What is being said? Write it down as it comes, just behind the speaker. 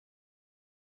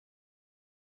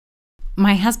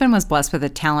My husband was blessed with the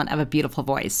talent of a beautiful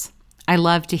voice. I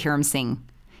loved to hear him sing.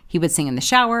 He would sing in the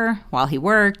shower, while he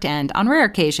worked, and on rare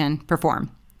occasion, perform.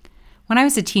 When I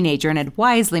was a teenager and had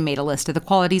wisely made a list of the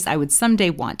qualities I would someday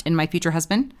want in my future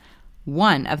husband,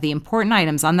 one of the important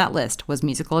items on that list was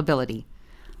musical ability.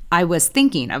 I was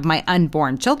thinking of my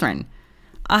unborn children.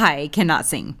 I cannot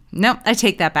sing. No, I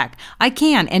take that back. I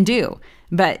can and do,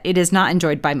 but it is not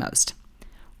enjoyed by most.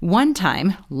 One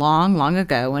time, long, long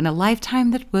ago, in a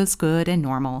lifetime that was good and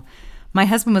normal, my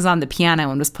husband was on the piano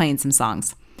and was playing some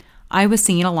songs. I was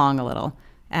singing along a little,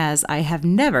 as I have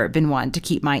never been one to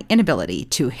keep my inability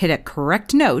to hit a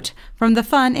correct note from the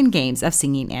fun and games of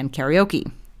singing and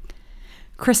karaoke.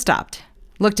 Chris stopped,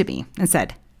 looked at me, and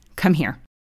said, "Come here."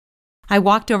 I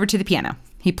walked over to the piano.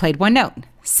 He played one note.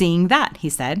 "Sing that," he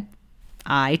said.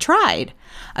 I tried.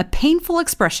 A painful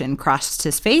expression crossed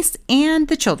his face and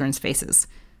the children's faces.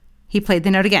 He played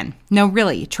the note again. "No,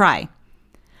 really, try."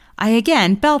 I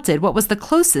again belted what was the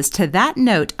closest to that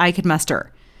note I could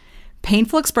muster.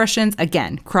 Painful expressions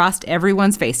again crossed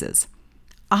everyone's faces.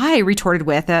 I retorted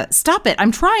with, "Stop it,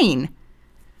 I'm trying."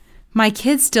 My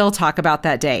kids still talk about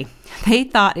that day. They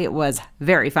thought it was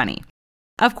very funny.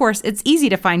 Of course, it's easy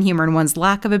to find humor in one's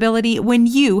lack of ability when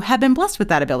you have been blessed with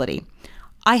that ability.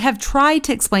 I have tried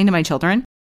to explain to my children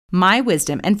my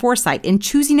wisdom and foresight in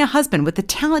choosing a husband with the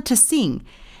talent to sing,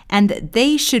 and that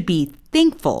they should be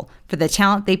thankful for the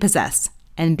talent they possess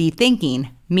and be thanking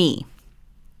me.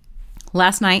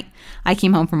 Last night, I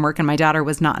came home from work and my daughter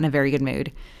was not in a very good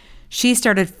mood. She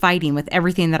started fighting with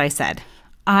everything that I said.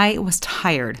 I was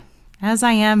tired, as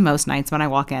I am most nights when I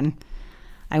walk in.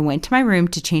 I went to my room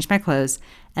to change my clothes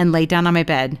and lay down on my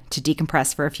bed to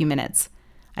decompress for a few minutes.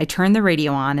 I turned the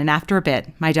radio on, and after a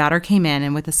bit, my daughter came in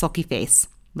and with a sulky face,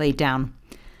 laid down.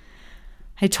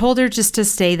 I told her just to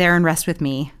stay there and rest with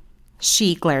me.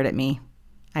 She glared at me.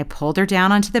 I pulled her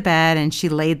down onto the bed, and she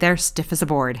laid there stiff as a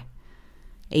board.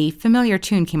 A familiar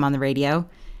tune came on the radio,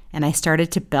 and I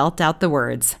started to belt out the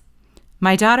words.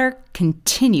 My daughter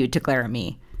continued to glare at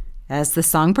me. As the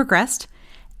song progressed,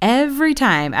 every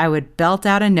time I would belt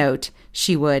out a note,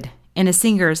 she would, in a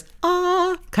singer's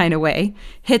 "ah" kind of way,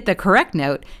 hit the correct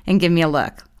note and give me a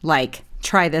look, like,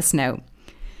 "Try this note."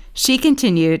 She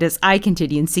continued as I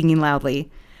continued singing loudly.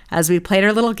 As we played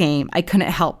our little game, I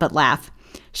couldn't help but laugh.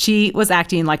 She was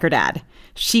acting like her dad.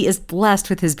 She is blessed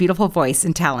with his beautiful voice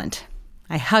and talent.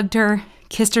 I hugged her,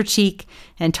 kissed her cheek,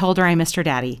 and told her I missed her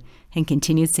daddy, and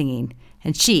continued singing,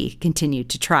 and she continued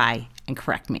to try and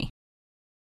correct me.